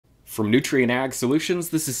From Nutrient Ag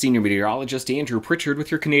Solutions, this is Senior Meteorologist Andrew Pritchard with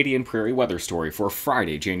your Canadian Prairie weather story for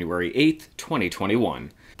Friday, January 8th,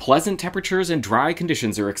 2021. Pleasant temperatures and dry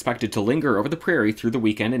conditions are expected to linger over the Prairie through the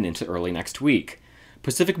weekend and into early next week.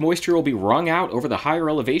 Pacific moisture will be wrung out over the higher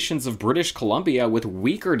elevations of British Columbia, with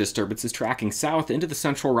weaker disturbances tracking south into the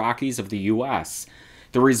central Rockies of the U.S.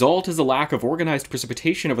 The result is a lack of organized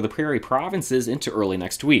precipitation over the Prairie provinces into early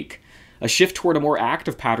next week. A shift toward a more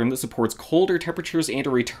active pattern that supports colder temperatures and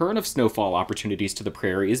a return of snowfall opportunities to the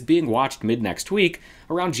Prairie is being watched mid-next week,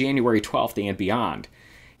 around January 12th and beyond.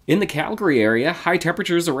 In the Calgary area, high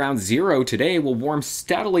temperatures around 0 today will warm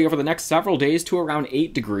steadily over the next several days to around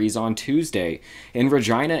 8 degrees on Tuesday. In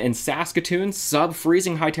Regina and Saskatoon,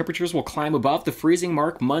 sub-freezing high temperatures will climb above the freezing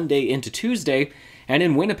mark Monday into Tuesday, and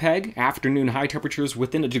in Winnipeg, afternoon high temperatures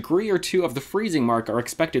within a degree or two of the freezing mark are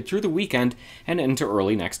expected through the weekend and into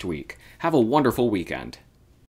early next week. Have a wonderful weekend.